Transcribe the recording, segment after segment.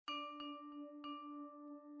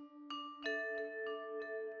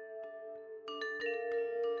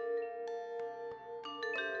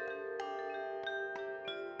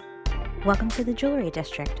Welcome to the Jewelry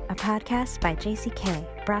District, a podcast by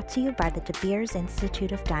JCK, brought to you by the De Beers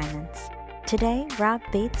Institute of Diamonds. Today, Rob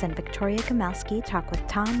Bates and Victoria Gamelski talk with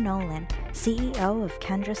Tom Nolan, CEO of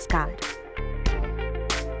Kendra Scott.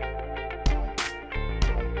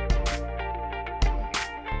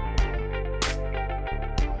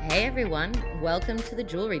 Hey everyone, welcome to the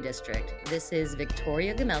Jewelry District. This is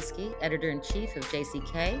Victoria Gamelski, Editor-in-Chief of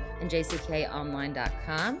JCK and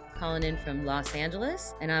jckonline.com, calling in from Los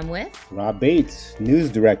Angeles, and I'm with Rob Bates,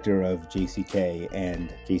 News Director of JCK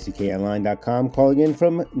and jckonline.com, calling in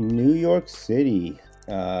from New York City.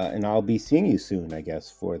 And I'll be seeing you soon, I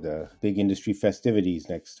guess, for the big industry festivities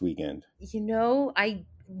next weekend. You know, I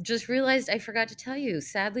just realized I forgot to tell you.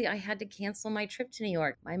 Sadly, I had to cancel my trip to New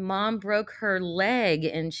York. My mom broke her leg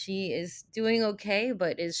and she is doing okay,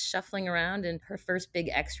 but is shuffling around in her first big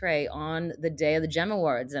x-ray on the day of the Gem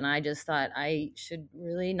Awards. And I just thought I should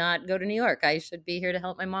really not go to New York. I should be here to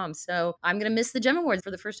help my mom. So I'm going to miss the Gem Awards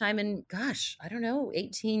for the first time in, gosh, I don't know,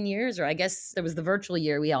 18 years, or I guess there was the virtual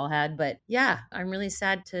year we all had. But yeah, I'm really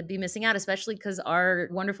sad to be missing out, especially because our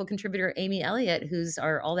wonderful contributor, Amy Elliott, who's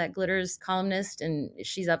our All That Glitters columnist, and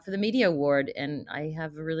she's up for the media award. And I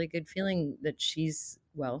have a really good feeling that she's,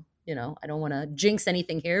 well, you know, I don't want to jinx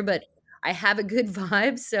anything here, but I have a good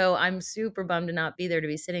vibe. So I'm super bummed to not be there to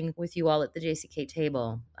be sitting with you all at the JCK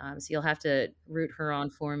table. So you'll have to root her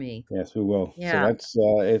on for me. Yes, we will. Yeah.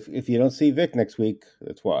 So that's, if you don't see Vic next week,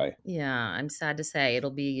 that's why. Yeah, I'm sad to say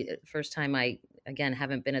it'll be the first time I, again,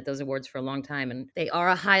 haven't been at those awards for a long time, and they are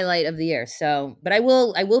a highlight of the year. So, but I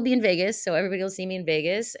will be in Vegas, so everybody will see me in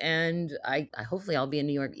Vegas, and I hopefully I'll be in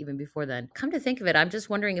New York even before then. Come to think of it, I'm just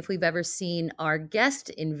wondering if we've ever seen our guest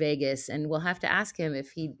in Vegas, and we'll have to ask him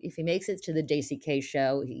if he makes it to the JCK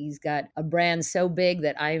show. He's got a brand so big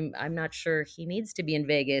that I'm not sure he needs to be in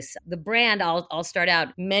Vegas. The brand, I'll start out.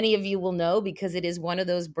 Many of you will know because it is one of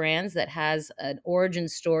those brands that has an origin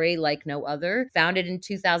story like no other. Founded in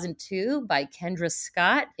 2002 by Kendra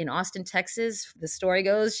Scott in Austin, Texas. The story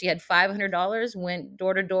goes she had $500, went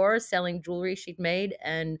door to door selling jewelry she'd made.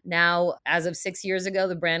 And now, as of 6 years ago,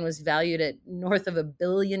 the brand was valued at north of $1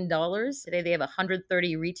 billion. Today, they have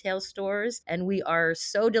 130 retail stores. And we are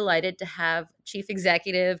so delighted to have Chief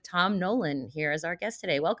Executive Tom Nolan here as our guest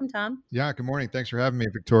today. Welcome, Tom. Yeah, good morning. Thanks for having me,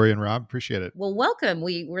 Victoria and Rob. Appreciate it. Well, welcome.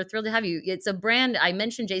 We're thrilled to have you. It's a brand. I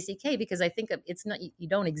mentioned JCK because I think it's not, you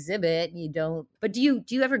don't exhibit, you don't, but do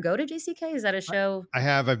you ever go to JCK? Is that a show? I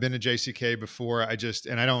have. I've been to JCK before. I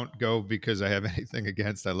don't go because I have anything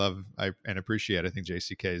against. I appreciate. I think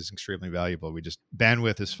JCK is extremely valuable.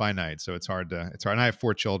 Bandwidth is finite, so it's hard. And I have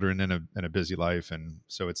 4 children and a busy life, and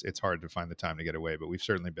so it's hard to find the time to get away. But we've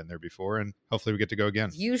certainly been there before, and hopefully we get to go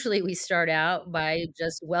again. Usually we start out by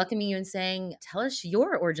just welcoming you and saying, tell us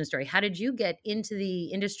your origin story. How did you get into the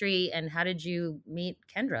industry and how did you meet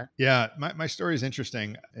Kendra? Yeah, my story is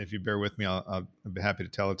interesting. If you bear with me, I'll be happy to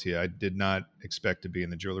tell it to you. I did not expect to be in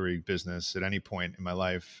the jewelry business at any point in my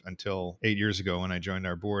life until 8 years ago when I joined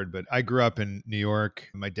our board. But I grew up in New York.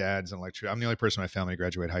 My dad's an electrician. I'm the only person in my family to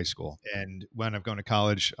graduate high school, and wound up going to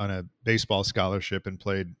college on a baseball scholarship and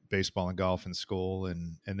played baseball and golf in school.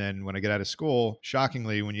 And then when I get out of school,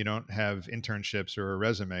 shockingly, when you don't have internships or a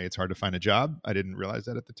resume, it's hard to find a job. I didn't realize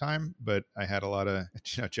that at the time, but I had a lot of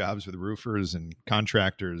jobs with roofers and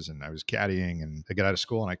contractors, and I was caddying, and I got out of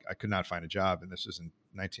school and I could not find a job. And this was in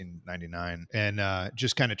 1999, and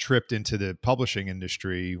just kind of tripped into the publishing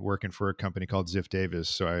industry working for a company called Ziff Davis.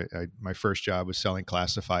 So my first job was selling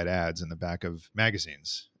classified ads in the back of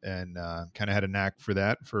magazines, and kind of had a knack for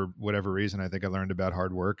that for whatever reason. I think I learned about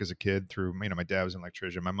hard work as a kid through, my dad was an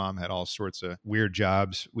electrician. My mom had all sorts of weird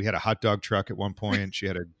jobs. We had a hot dog truck at one point. She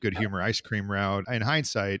had a Good Humor ice cream route. In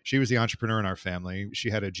hindsight, she was the entrepreneur in our family. She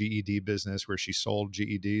had a GED business where she sold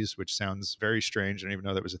GEDs, which sounds very strange. I didn't even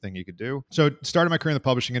know that was a thing you could do. So started my career in the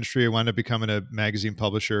publishing industry. I wound up becoming a magazine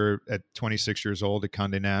publisher at 26 years old at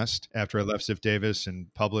Condé Nast after I left Ziff Davis,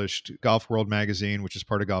 and published Golf World magazine, which is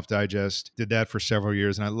part of Golf Digest. Did that for several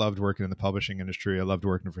years, and I loved working in the publishing industry. I loved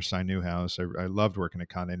working for Cy Newhouse. I loved working at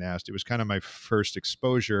Condé Nast. It was kind of my first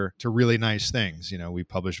exposure to really nice things. We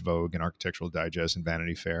published Vogue and Architectural Digest and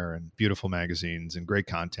Vanity Fair and beautiful magazines and great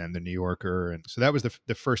content, The New Yorker. And so that was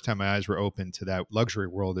the first time my eyes were open to that luxury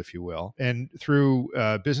world, if you will. And through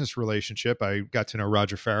a business relationship, I got to know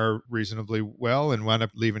Roger Farrer reasonably well and wound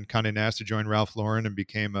up leaving Condé Nast to join Ralph Lauren and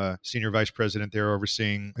became a senior vice president there,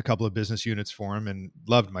 overseeing a couple of business units for him, and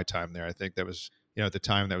loved my time there. I think that was, at the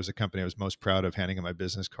time, that was the company I was most proud of handing him my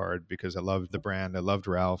business card, because I loved the brand. I loved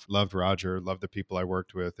Ralph, loved Roger, loved the people I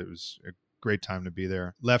worked with. It was a great time to be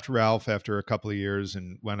there. Left Ralph after a couple of years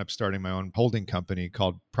and wound up starting my own holding company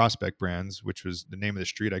called Prospect Brands, which was the name of the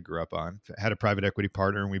street I grew up on. Had a private equity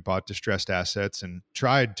partner, and we bought distressed assets and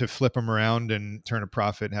tried to flip them around and turn a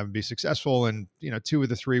profit and have them be successful. And, two of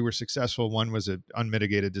the three were successful. One was an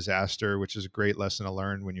unmitigated disaster, which is a great lesson to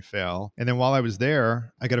learn when you fail. And then while I was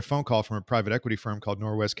there, I got a phone call from a private equity firm called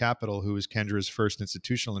Norwest Capital, who was Kendra's first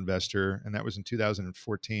institutional investor. And that was in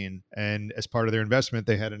 2014. And as part of their investment,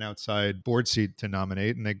 they had an outside board seat to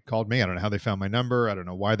nominate, and they called me. I don't know how they found my number. I don't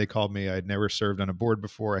know why they called me. I had never served on a board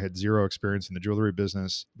before. I had zero experience in the jewelry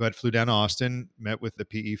business, but flew down to Austin, met with the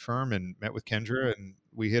PE firm and met with Kendra, and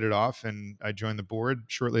we hit it off, and I joined the board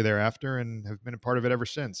shortly thereafter and have been a part of it ever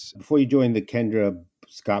since. Before you joined the Kendra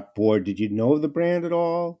Scott board, did you know of the brand at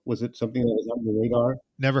all? Was it something that was on your radar?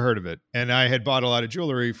 Never heard of it. And I had bought a lot of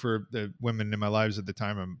jewelry for the women in my lives at the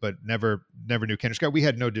time, but never knew Kendra Scott. We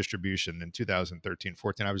had no distribution in 2013,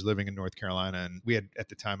 14. I was living in North Carolina, and we had at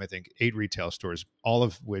the time, I think, 8 retail stores, all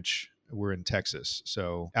of which were in Texas.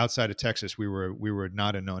 So outside of Texas, we were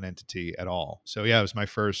not a known entity at all. So yeah, it was my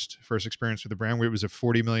first experience with the brand. It was a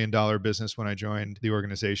 $40 million business when I joined the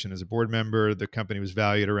organization as a board member. The company was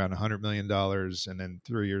valued around $100 million. And then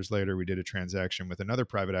 3 years later, we did a transaction with another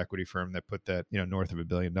private equity firm that put that, north of $1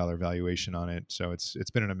 billion valuation on it. So it's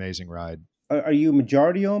been an amazing ride. Are you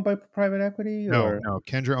majority owned by private equity? Or? No.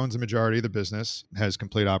 Kendra owns the majority of the business, has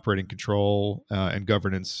complete operating control and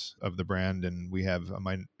governance of the brand, and we have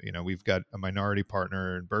we've got a minority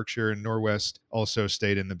partner in Berkshire, and Norwest also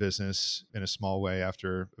stayed in the business in a small way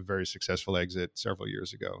after a very successful exit several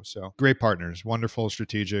years ago. So great partners, wonderful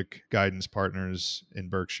strategic guidance partners in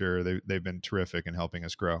Berkshire. They've been terrific in helping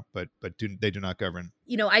us grow, but they do not govern.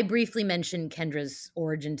 I briefly mentioned Kendra's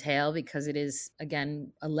origin tale because it is,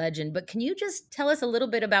 again, a legend. But can you just tell us a little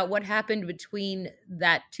bit about what happened between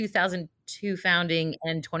that 2002 founding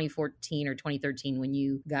and 2014 or 2013 when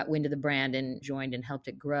you got wind of the brand and joined and helped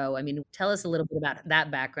it grow? I mean, tell us a little bit about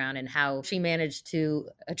that background and how she managed to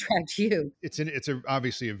attract you. It's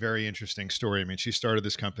obviously a very interesting story. I mean, she started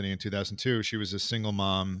this company in 2002. She was a single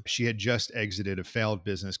mom. She had just exited a failed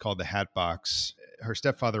business called the Hat Box. Her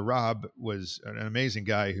stepfather, Rob, was an amazing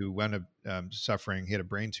guy who wound up suffering. He had a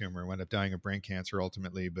brain tumor, wound up dying of brain cancer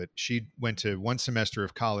ultimately. But she went to one semester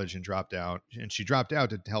of college and dropped out. And she dropped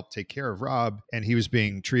out to help take care of Rob. And he was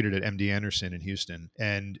being treated at MD Anderson in Houston.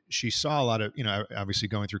 And she saw a lot of, obviously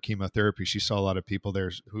going through chemotherapy, she saw a lot of people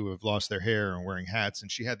there who have lost their hair and wearing hats.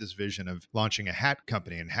 And she had this vision of launching a hat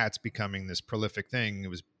company and hats becoming this prolific thing.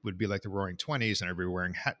 It would be like the Roaring '20s, and everybody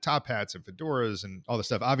wearing top hats and fedoras and all this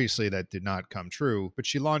stuff. Obviously, that did not come true, but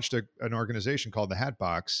she launched an organization called the Hat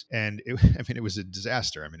Box, and it was a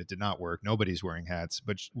disaster. I mean, it did not work. Nobody's wearing hats.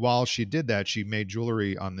 But while she did that, she made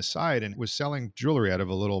jewelry on the side and was selling jewelry out of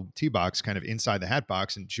a little tea box kind of inside the Hat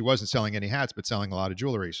Box. And she wasn't selling any hats, but selling a lot of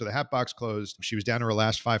jewelry. So the Hat Box closed. She was down to her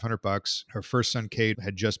last $500. Her first son, Kate,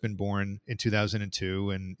 had just been born in 2002.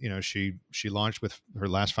 And, she launched with her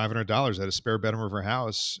last $500 at a spare bedroom of her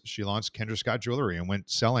house. She launched Kendra Scott Jewelry and went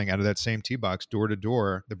selling out of that same tea box door to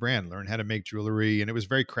door the brand, learned how to make jewelry. And it was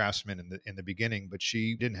very craftsman in the beginning, but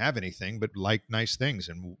she didn't have anything but liked nice things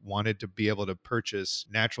and wanted to be able to purchase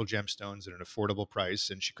natural gemstones at an affordable price.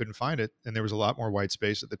 And she couldn't find it. And there was a lot more white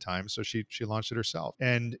space at the time. So she launched it herself.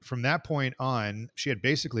 And from that point on, she had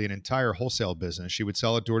basically an entire wholesale business. She would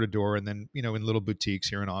sell it door to door and then, in little boutiques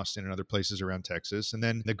here in Austin and other places around Texas. And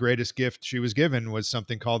then the greatest gift she was given was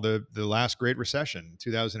something called the last Great Recession,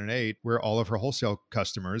 2008, where all of her wholesale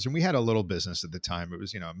customers, and we had a little business at the time. It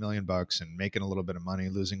was, $1 million and making a little bit of money,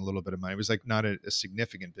 losing a little bit of money. It was like not a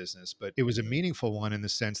significant business, but it was a meaningful one in the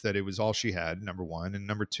sense that it was all she had, number one. And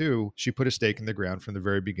number two, she put a stake in the ground from the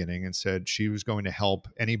very beginning and said she was going to help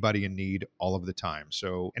anybody in need all of the time.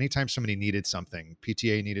 So anytime somebody needed something,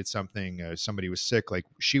 PTA needed something, somebody was sick, like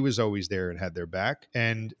she was always there and had their back.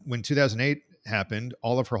 And when 2008 happened,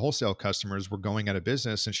 all of her wholesale customers were going out of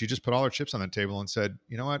business, and she just put all her chips on the table and said,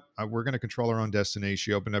 you know what, we're going to control our own destiny.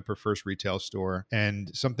 She opened up her first retail store,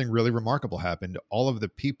 and something really remarkable happened. All of the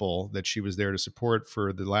people that she was there to support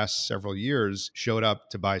for the last several years showed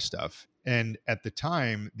up to buy stuff. And at the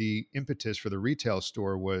time, the impetus for the retail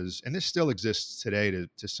store was, and this still exists today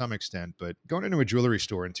to some extent, but going into a jewelry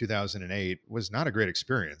store in 2008 was not a great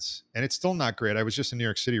experience. And it's still not great. I was just in New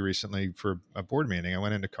York City recently for a board meeting. I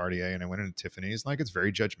went into Cartier and I went into Tiffany's. Like, it's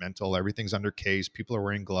very judgmental. Everything's under case. People are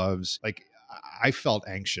wearing gloves. Like, I felt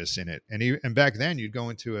anxious in it. And back then you'd go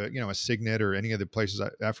into a Signet or any of the places I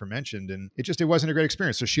aforementioned, and it wasn't a great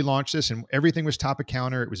experience. So she launched this and everything was top of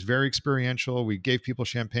counter. It was very experiential. We gave people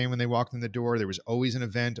champagne when they walked in the door. There was always an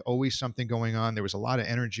event, always something going on. There was a lot of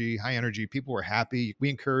energy, high energy. People were happy. We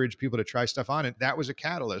encouraged people to try stuff on it. That was a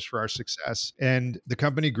catalyst for our success. And the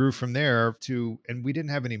company grew from there and we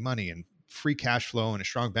didn't have any money, and free cash flow and a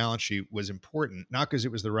strong balance sheet was important, not because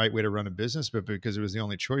it was the right way to run a business, but because it was the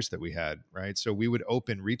only choice that we had, right? So we would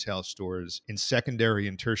open retail stores in secondary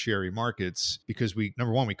and tertiary markets because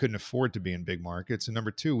number one, we couldn't afford to be in big markets. And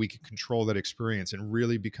number two, we could control that experience and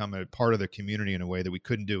really become a part of the community in a way that we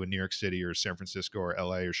couldn't do in New York City or San Francisco or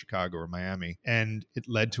LA or Chicago or Miami. And it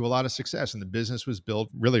led to a lot of success. And the business was built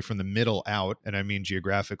really from the middle out. And I mean,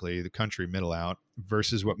 geographically, the country middle out,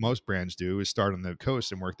 versus what most brands do is start on the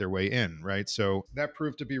coast and work their way in, right? So that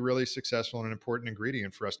proved to be really successful and an important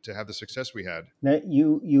ingredient for us to have the success we had. Now,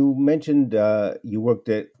 you mentioned you worked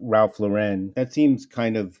at Ralph Lauren. That seems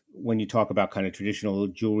kind of, when you talk about kind of traditional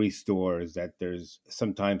jewelry stores, that there's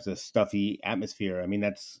sometimes a stuffy atmosphere. I mean,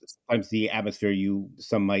 that's sometimes the atmosphere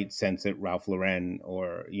some might sense at Ralph Lauren,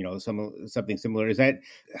 or something similar.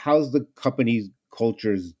 How's the company's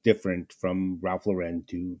cultures different from Ralph Lauren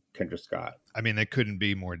to Kendra Scott? I mean, they couldn't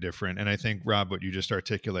be more different. And I think, Rob, what you just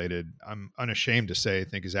articulated, I'm unashamed to say, I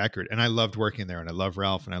think is accurate. And I loved working there, and I love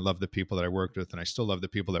Ralph, and I love the people that I worked with, and I still love the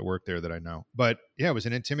people that work there that I know. But yeah, it was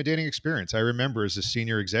an intimidating experience. I remember as a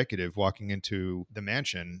senior executive walking into the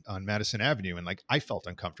mansion on Madison Avenue, and I felt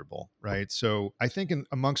uncomfortable, right? So I think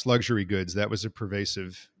amongst luxury goods, that was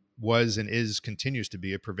continues to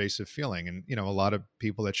be a pervasive feeling. And, a lot of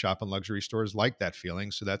people that shop in luxury stores like that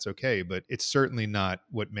feeling. So that's okay. But it's certainly not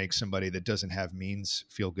what makes somebody that doesn't have means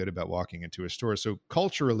feel good about walking into a store. So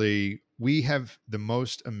culturally, we have the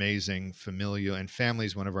most amazing familial, and family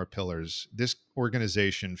is one of our pillars. This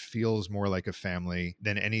organization feels more like a family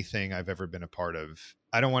than anything I've ever been a part of.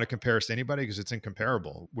 I don't want to compare us to anybody because it's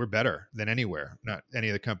incomparable. We're better than anywhere, not any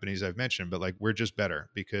of the companies I've mentioned, but we're just better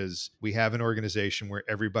because we have an organization where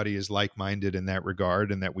everybody is like-minded in that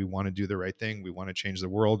regard, and that we want to do the right thing. We want to change the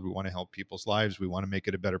world. We want to help people's lives. We want to make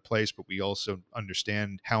it a better place, but we also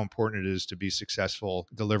understand how important it is to be successful,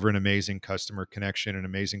 deliver an amazing customer connection, an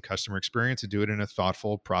amazing customer experience, and do it in a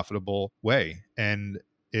thoughtful, profitable way. And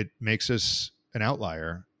it makes us an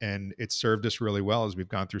outlier, and it served us really well as we've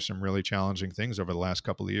gone through some really challenging things over the last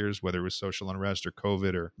couple of years, whether it was social unrest or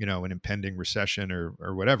COVID or an impending recession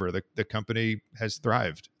or whatever. The company has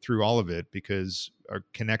thrived through all of it because our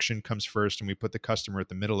connection comes first, and we put the customer at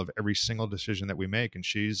the middle of every single decision that we make. And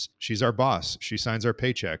she's our boss. She signs our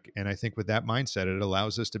paycheck. And I think with that mindset, it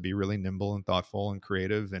allows us to be really nimble and thoughtful and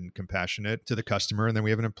creative and compassionate to the customer. And then we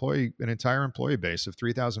have an entire employee base of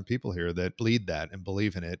 3,000 people here that bleed that and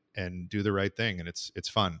believe in it and do the right thing. And it's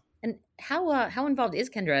fun. And how involved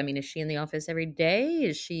is Kendra? I mean, is she in the office every day?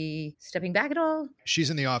 Is she stepping back at all?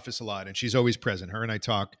 She's in the office a lot, and she's always present. Her and I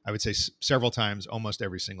talk, I would say, several times, almost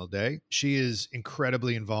every single day. She is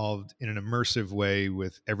incredibly involved in an immersive way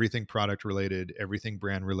with everything product related, everything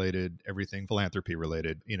brand related, everything philanthropy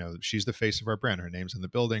related. She's the face of our brand. Her name's in the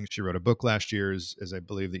building. She wrote a book last year, as I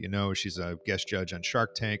believe that she's a guest judge on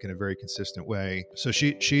Shark Tank in a very consistent way. So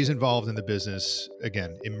she's involved in the business,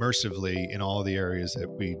 again, immersively in all of the areas that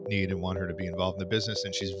we need and want her to be involved in the business.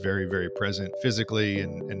 And she's very, very present physically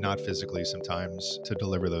and not physically sometimes to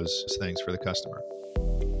deliver those things for the customer.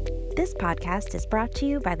 This podcast is brought to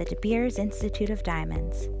you by the De Beers Institute of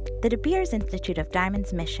Diamonds. The De Beers Institute of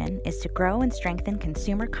Diamonds' mission is to grow and strengthen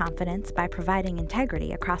consumer confidence by providing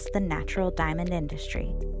integrity across the natural diamond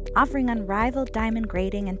industry, offering unrivaled diamond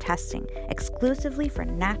grading and testing exclusively for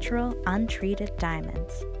natural, untreated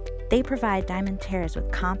diamonds. They provide diamantaires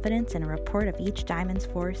with confidence in a report of each diamond's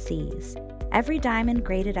 4 C's. Every diamond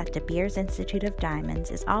graded at De Beers Institute of Diamonds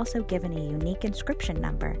is also given a unique inscription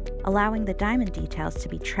number, allowing the diamond details to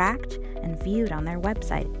be tracked and viewed on their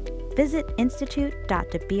website. Visit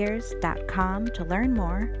institute.debeers.com to learn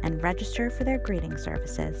more and register for their grading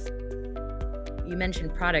services. You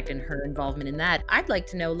mentioned product and her involvement in that. I'd like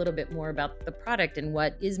to know a little bit more about the product and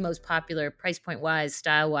what is most popular, price point wise,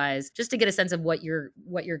 style wise, just to get a sense of what your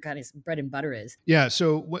kind of bread and butter is. Yeah.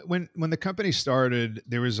 So when the company started,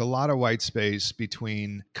 there was a lot of white space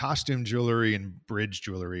between costume jewelry and bridge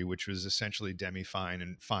jewelry, which was essentially demi-fine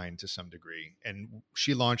and fine to some degree. And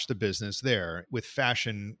she launched the business there, with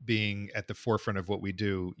fashion being at the forefront of what we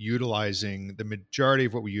do, utilizing the majority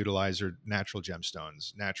of what we utilize are natural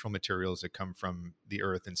gemstones, natural materials that come from from the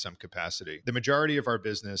earth in some capacity. The majority of our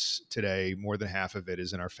business today, more than half of it,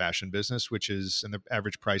 is in our fashion business, which is, and the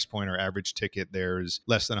average price point or average ticket there is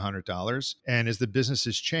less than $100. And as the business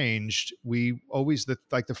has changed, we always, the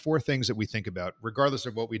four things that we think about, regardless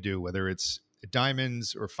of what we do, whether it's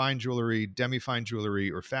diamonds or fine jewelry, demi-fine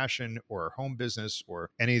jewelry or fashion or our home business or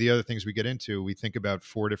any of the other things we get into, we think about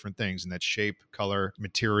four different things, and that's shape, color,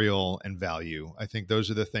 material, and value. I think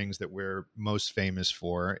those are the things that we're most famous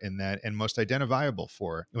for in that, and most identifiable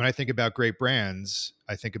for. When I think about great brands,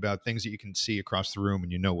 I think about things that you can see across the room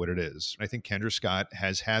and you know what it is. I think Kendra Scott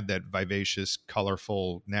has had that vivacious,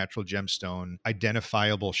 colorful, natural gemstone,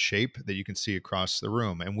 identifiable shape that you can see across the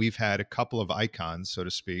room. And we've had a couple of icons, so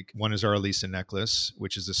to speak. One is our Elisa necklace,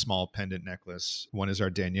 which is a small pendant necklace. One is our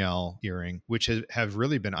Danielle earring, which have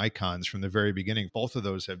really been icons from the very beginning. Both of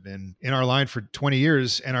those have been in our line for 20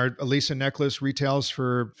 years. And our Elisa necklace retails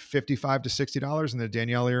for $55 to $60, and the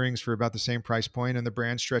Danielle earrings for about the same price point. And the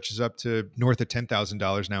brand stretches up to north of $10,000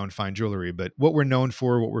 now in fine jewelry. But what we're known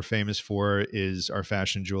for, what we're famous for, is our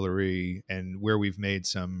fashion jewelry. And where we've made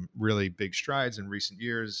some really big strides in recent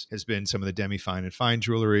years has been some of the demi-fine and fine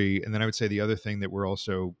jewelry. And then I would say the other thing that we're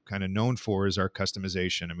also kind of known for is our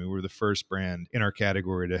customization. I mean, we're the first brand in our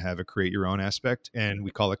category to have a create your own aspect, and we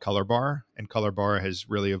call it Color Bar. And Color Bar has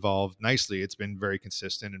really evolved nicely. It's been very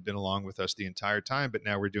consistent and been along with us the entire time. But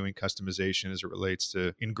now we're doing customization as it relates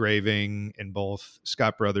to engraving in both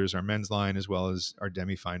Scott Brothers, our men's line, as well as our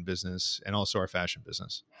demi-fine business, and also our fashion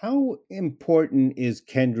business. How important is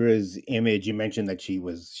Kendra's image? You mentioned that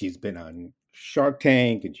she's been on Shark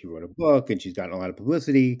Tank and she wrote a book and she's gotten a lot of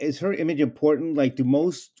publicity. Is her image important? Like,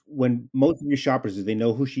 when most of your shoppers, do they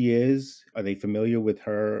know who she is? Are they familiar with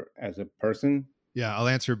her as a person? Yeah, I'll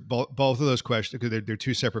answer both of those questions because they're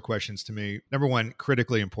two separate questions to me. Number one,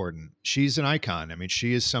 critically important. She's an icon. I mean,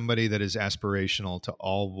 she is somebody that is aspirational to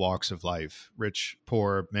all walks of life, rich,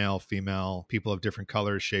 poor, male, female, people of different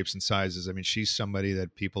colors, shapes, and sizes. I mean, she's somebody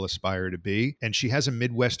that people aspire to be. And she has a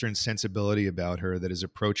Midwestern sensibility about her that is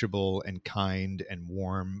approachable and kind and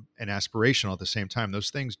warm and aspirational at the same time. Those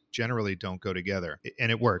things generally don't go together,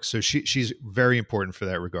 and it works. So she's very important for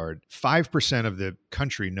that regard. 5% of the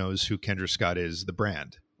country knows who Kendra Scott is, the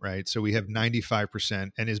brand, right? So we have 95%.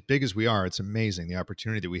 And as big as we are, it's amazing the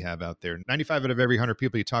opportunity that we have out there. 95 out of every 100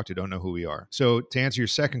 people you talk to don't know who we are. So to answer your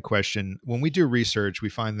second question, when we do research, we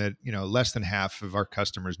find that, less than half of our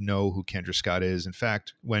customers know who Kendra Scott is. In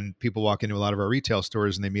fact, when people walk into a lot of our retail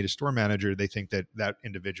stores and they meet a store manager, they think that that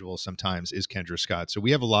individual sometimes is Kendra Scott. So we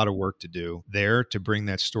have a lot of work to do there to bring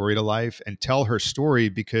that story to life and tell her story,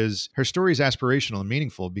 because her story is aspirational and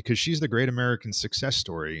meaningful, because she's the great American success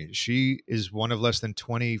story. She is one of less than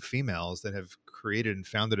 20 females that have created and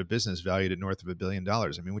founded a business valued at north of $1 billion. I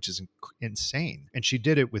mean, which is insane. And she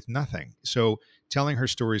did it with nothing. So telling her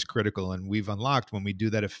story is critical. And we've unlocked, when we do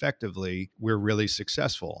that effectively, we're really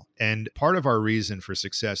successful. And part of our reason for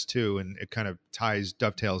success too, and it kind of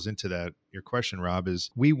dovetails into that, your question, Rob, is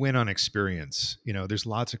we win on experience. There's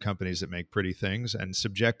lots of companies that make pretty things. And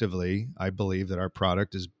subjectively, I believe that our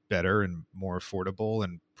product is better and more affordable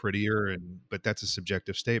and prettier, but that's a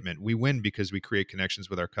subjective statement. We win because we create connections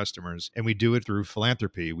with our customers, and we do it through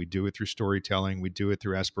philanthropy. We do it through storytelling. We do it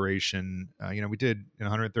through aspiration. We did in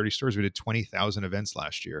 130 stores, we did 20,000 events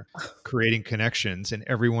last year, creating connections. And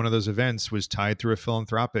every one of those events was tied through a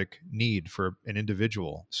philanthropic need for an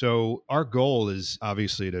individual. So our goal is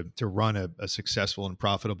obviously to run a successful and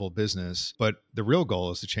profitable business, but the real goal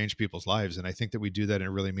is to change people's lives. And I think that we do that in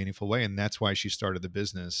a really meaningful way. And that's why she started the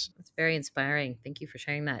business. That's very inspiring. Thank you for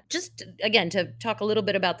sharing that. Just again, to talk a little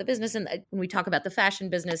bit about the business, and when we talk about the fashion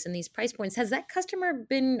business and these price points, has that customer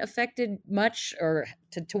been affected much, or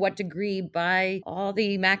to what degree, by all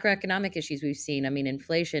the macroeconomic issues we've seen? I mean,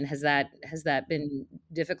 inflation, has that been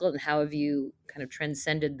difficult, and how have you kind of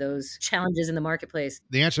transcended those challenges in the marketplace?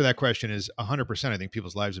 The answer to that question is 100%. I think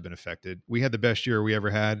people's lives have been affected. We had the best year we ever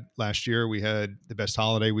had last year. We had the best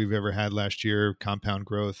holiday we've ever had last year, compound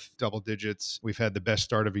growth, double digits. We've had the best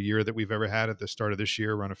start of a year that we've ever had at the start of this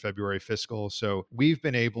year. We're on a February fiscal. So we've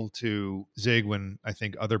been able to zig when I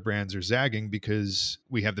think other brands are zagging, because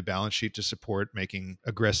we have the balance sheet to support making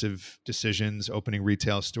aggressive decisions, opening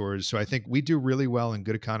retail stores. So I think we do really well in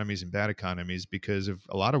good economies and bad economies because of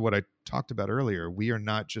a lot of what I talked about earlier. We are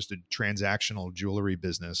not just a transactional jewelry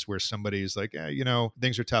business where somebody's like,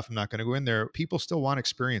 things are tough, I'm not going to go in there. People still want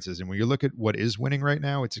experiences. And when you look at what is winning right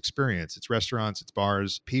now, it's experience. It's restaurants, it's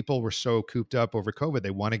bars. People were so cooped up over COVID.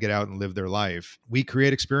 They want to get out and live their life. We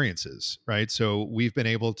create experiences, right? So we've been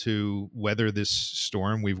able to weather this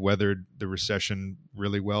storm. We've weathered the recession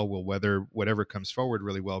really well. We'll weather whatever comes forward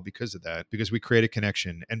really well because of that, because we create a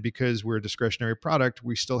connection. And because we're a discretionary product,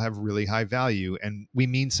 we still have really high value and we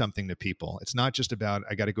mean something to people. It's not just about,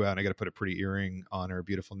 I got to go out and I got to put a pretty earring on or a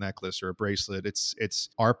beautiful necklace or a bracelet. It's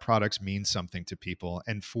our products mean something to people.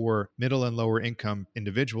 And for middle and lower income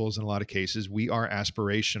individuals, in a lot of cases, we are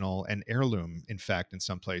aspirational and heirloom, in fact, in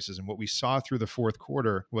some places. And what we saw through the fourth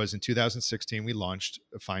quarter was in 2016, we launched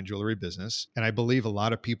a fine jewelry business. And I believe a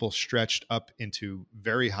lot of people stretched up into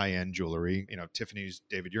very high-end jewelry, Tiffany's,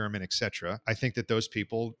 David Yurman, et cetera. I think that those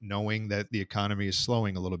people, knowing that the economy is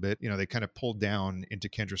slowing a little bit, they kind of pulled down into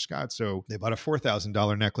Kendra Scott. So they bought a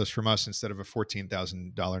 $4,000 necklace from us instead of a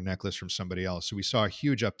 $14,000 necklace from somebody else. So we saw a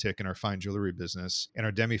huge uptick in our fine jewelry business and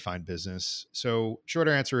our demi-fine business. So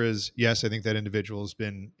shorter answer is yes, I think that individual has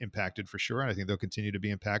been impacted for sure. And I think they'll continue to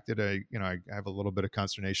be impacted. I have a little bit of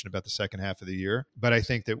consternation about the second half of the year, but I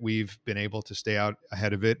think that we've been able to stay out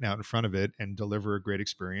ahead of it and out in front of it and deliver a great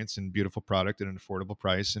experience and beautiful product at an affordable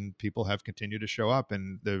price. And people have continued to show up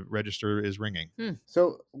and the register is ringing.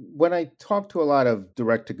 So when I talk to a lot of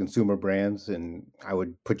direct-to-consumer brands, and I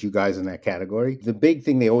would put you guys in that category, the big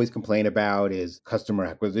thing they always complain about is customer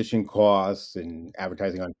acquisition costs and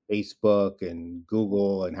advertising on Facebook and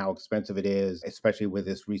Google and how expensive it is, especially with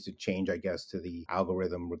this recent change, I guess, to the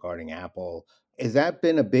algorithm regarding Apple. Has that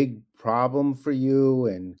been a big problem for you?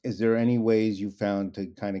 And is there any ways you found to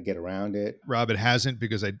kind of get around it? Rob, it hasn't,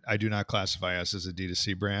 because I do not classify us as a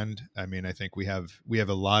D2C brand. I mean, I think we have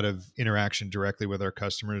a lot of interaction directly with our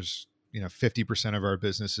customers. 50% of our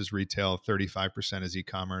business is retail, 35% is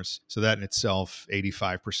e-commerce. So that in itself,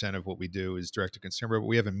 85% of what we do is direct to consumer, but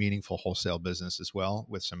we have a meaningful wholesale business as well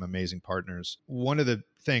with some amazing partners. One of the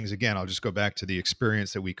things, again, I'll just go back to the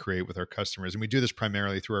experience that we create with our customers. And we do this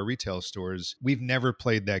primarily through our retail stores. We've never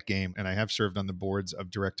played that game. And I have served on the boards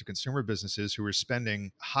of direct to consumer businesses who are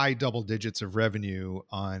spending high double digits of revenue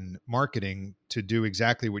on marketing to do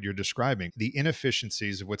exactly what you're describing. The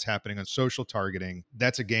inefficiencies of what's happening on social targeting,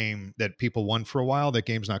 that's a game that people won for a while. That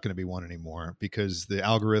game's not going to be won anymore because the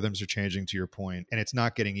algorithms are changing, to your point, and it's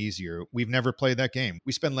not getting easier. We've never played that game.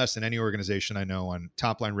 We spend less than any organization I know on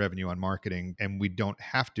top line revenue on marketing, and we don't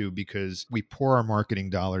have to because we pour our marketing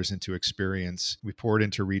dollars into experience. We pour it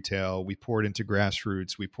into retail. We pour it into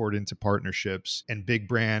grassroots. We pour it into partnerships and big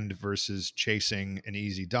brand versus chasing an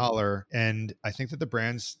easy dollar. And I think that the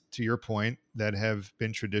brands, to your point, that have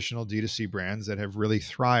been traditional D2C brands that have really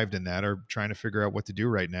thrived in that are trying to figure out what to do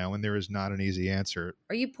right now. And there is not an easy answer.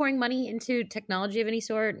 Are you pouring money into technology of any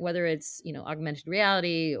sort, whether it's, augmented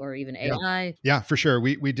reality or even AI? Yeah, for sure.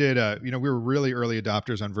 We did, we were really early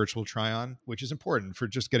adopters on virtual try-on, which is important for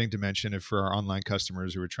just getting dimension and for our online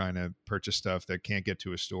customers who are trying to purchase stuff that can't get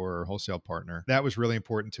to a store or wholesale partner. That was really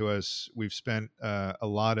important to us. We've spent a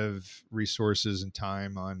lot of resources and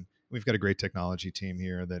time on. We've got a great technology team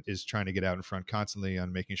here that is trying to get out in front constantly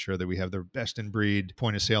on making sure that we have the best in breed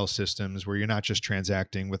point of sale systems where you're not just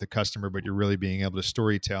transacting with a customer, but you're really being able to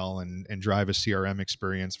storytell and drive a CRM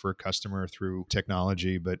experience for a customer through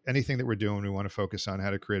technology. But anything that we're doing, we want to focus on how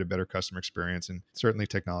to create a better customer experience. And certainly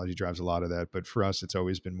technology drives a lot of that. But for us, it's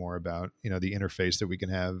always been more about, the interface that we can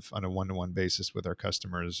have on a one-to-one basis with our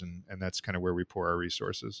customers. And that's kind of where we pour our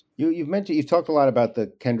resources. You've talked a lot about the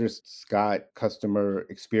Kendra Scott customer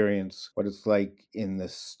experience, what it's like in the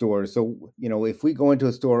store. So, if we go into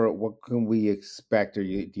a store, what can we expect? Do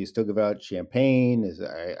you still give out champagne?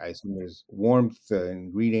 I assume there's warmth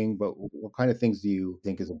and greeting, but what kind of things do you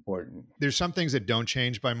think is important? There's some things that don't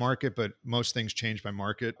change by market, but most things change by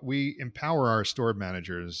market. We empower our store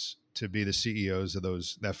managers to be the CEOs of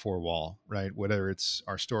that four wall, right? Whether it's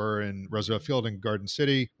our store in Roosevelt Field in Garden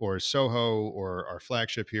City or Soho or our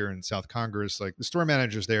flagship here in South Congress, like the store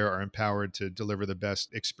managers there are empowered to deliver the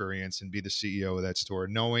best experience and be the CEO of that store,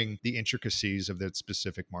 knowing the intricacies of that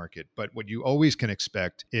specific market. But what you always can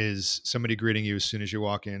expect is somebody greeting you as soon as you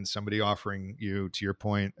walk in, somebody offering you, to your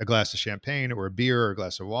point, a glass of champagne or a beer or a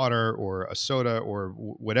glass of water or a soda or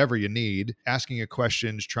whatever you need, asking you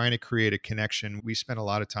questions, trying to create a connection. We spend a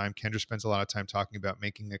lot of time Kendra spends a lot of time talking about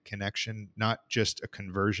making a connection, not just a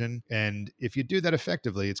conversion. And if you do that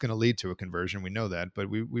effectively, it's going to lead to a conversion. We know that, but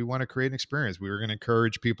we want to create an experience. We were going to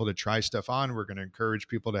encourage people to try stuff on. We're going to encourage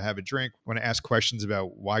people to have a drink. We want to ask questions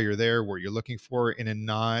about why you're there, what you're looking for, in a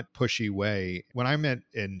not pushy way. When I'm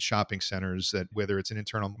in shopping centers, that whether it's an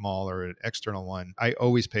internal mall or an external one, I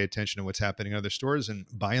always pay attention to what's happening in other stores. And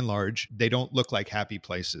by and large, they don't look like happy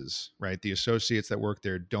places, right? The associates that work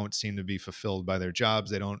there don't seem to be fulfilled by their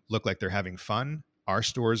jobs. They don't look like they're having fun. Our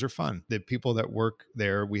stores are fun. The people that work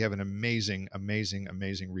there, we have an amazing, amazing,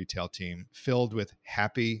 amazing retail team filled with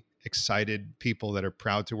happy, excited people that are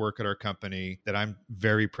proud to work at our company, that I'm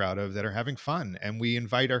very proud of, that are having fun. And we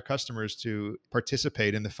invite our customers to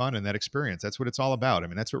participate in the fun and that experience. That's what it's all about. I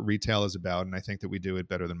mean, that's what retail is about. And I think that we do it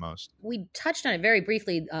better than most. We touched on it very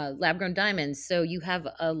briefly, lab grown diamonds. So you have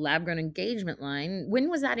a lab grown engagement line. When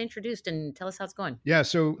was that introduced, and tell us how it's going? Yeah.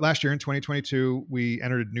 So last year in 2022, we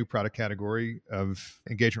entered a new product category of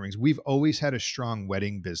engagement rings. We've always had a strong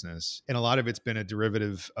wedding business. And a lot of it's been a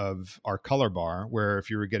derivative of our color bar, where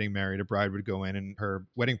if you were getting married, a bride would go in and her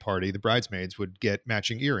wedding party, the bridesmaids would get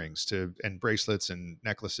matching earrings and bracelets and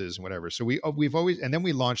necklaces and whatever. So we've always, and then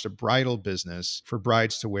we launched a bridal business for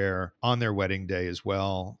brides to wear on their wedding day as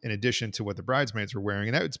well, in addition to what the bridesmaids were wearing.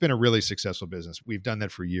 And it's been a really successful business. We've done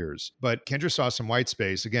that for years. But Kendra saw some white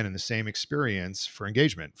space, again, in the same experience for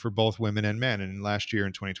engagement for both women and men. And last year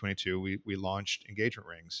in 2022, we launched engagement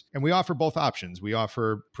rings. And we offer both options. We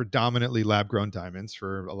offer predominantly lab grown diamonds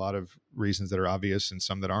for a lot of reasons that are obvious and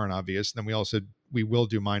some that aren't obvious. Then we will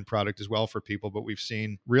do mine product as well for people, but we've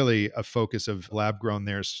seen really a focus of lab grown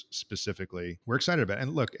there specifically. We're excited about it.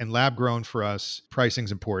 And look, and lab grown for us,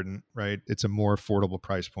 pricing's important, right? It's a more affordable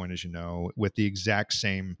price point, as you know, with the exact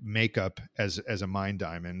same makeup as a mine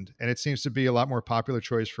diamond. And it seems to be a lot more popular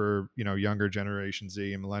choice for, younger Generation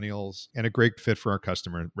Z and millennials, and a great fit for our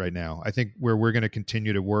customer right now. I think where we're going to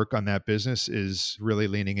continue to work on that business is really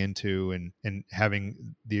leaning into and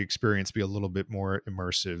having the experience be a little bit more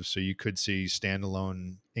immersive. So you could see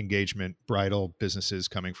standalone engagement bridal businesses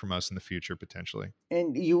coming from us in the future potentially.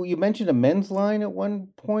 And you mentioned a men's line at one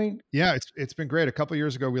point. Yeah, it's been great. A couple of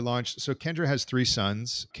years ago we launched. So Kendra has 3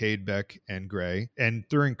 sons, Cade, Beck, and Gray. And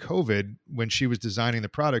during COVID, when she was designing the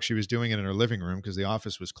product, she was doing it in her living room because the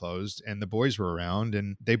office was closed and the boys were around,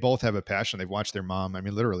 and they both have a passion. They've watched their mom. I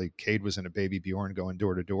mean, literally, Cade was in a baby Bjorn going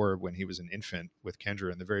door to door when he was an infant with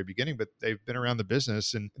Kendra in the very beginning, but they've been around the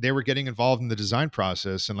business and they were getting involved in the design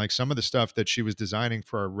process. And like some of the stuff that she was designing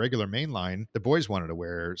for our regular main line, the boys wanted to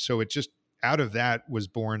wear. So it just, out of that was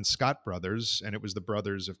born Scott Brothers, and it was the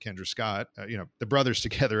brothers of Kendra Scott, the brothers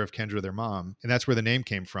together of Kendra, their mom. And that's where the name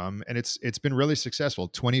came from. And it's been really successful.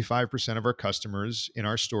 25% of our customers in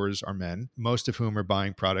our stores are men, most of whom are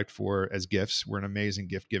buying product as gifts. We're an amazing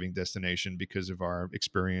gift giving destination because of our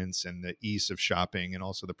experience and the ease of shopping and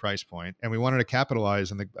also the price point. And we wanted to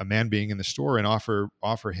capitalize on a man being in the store and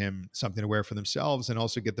offer him something to wear for themselves, and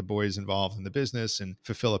also get the boys involved in the business and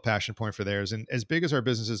fulfill a passion point for theirs. And as big as our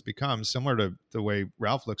business has become, similar to the way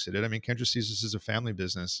Ralph looks at it, I mean, Kendra sees this as a family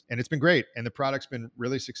business, and it's been great. And the product's been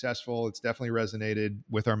really successful. It's definitely resonated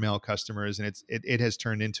with our male customers, and it has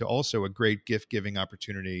turned into also a great gift giving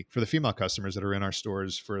opportunity for the female customers that are in our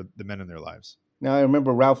stores for the men in their lives. Now, I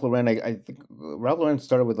remember Ralph Lauren. I think Ralph Lauren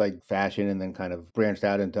started with like fashion and then kind of branched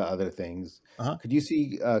out into other things. Uh-huh. Could you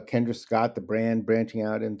see Kendra Scott, the brand, branching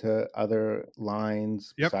out into other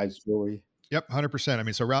lines besides jewelry? Yep, 100%. I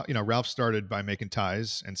mean, so Ralph started by making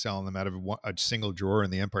ties and selling them out of a single drawer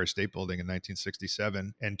in the Empire State Building in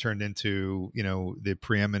 1967, and turned into, the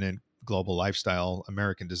preeminent global lifestyle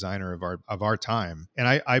American designer of our time. And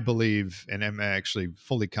I believe, and I'm actually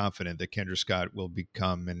fully confident, that Kendra Scott will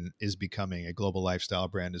become and is becoming a global lifestyle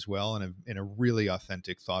brand as well, in a really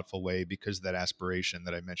authentic, thoughtful way, because of that aspiration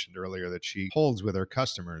that I mentioned earlier that she holds with her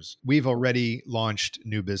customers. We've already launched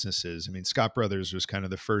new businesses. I mean, Scott Brothers was kind of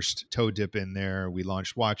the first toe dip in there. We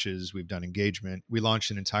launched watches. We've done engagement. We launched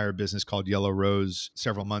an entire business called Yellow Rose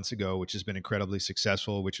several months ago, which has been incredibly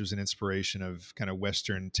successful, which was an inspiration of kind of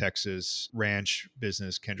Western Texas ranch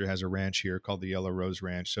business. Kendra has a ranch here called the Yellow Rose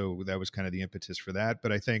Ranch. So that was kind of the impetus for that.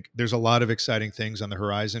 But I think there's a lot of exciting things on the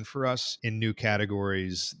horizon for us in new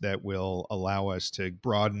categories that will allow us to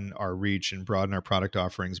broaden our reach and broaden our product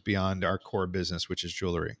offerings beyond our core business, which is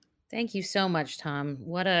jewelry. Thank you so much, Tom.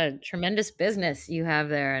 What a tremendous business you have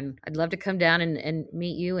there. And I'd love to come down and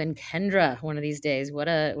meet you and Kendra one of these days. What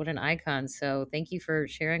an icon. So thank you for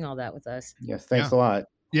sharing all that with us. Yes, thanks a lot.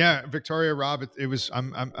 Yeah, Victoria, Rob, it was.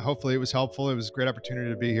 I'm hopefully it was helpful. It was a great opportunity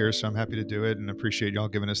to be here, so I'm happy to do it and appreciate y'all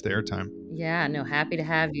giving us the airtime. Yeah, no, happy to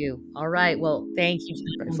have you. All right. Well, thank you.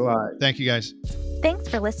 Thanks a lot. Thank you, guys. Thanks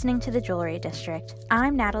for listening to The Jewelry District.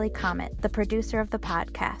 I'm Natalie Comet, the producer of the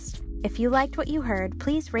podcast. If you liked what you heard,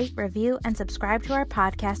 please rate, review, and subscribe to our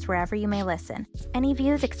podcast wherever you may listen. Any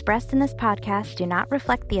views expressed in this podcast do not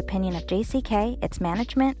reflect the opinion of JCK, its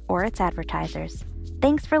management, or its advertisers.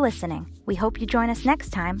 Thanks for listening. We hope you join us next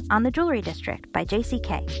time on The Jewelry District by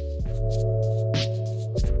JCK.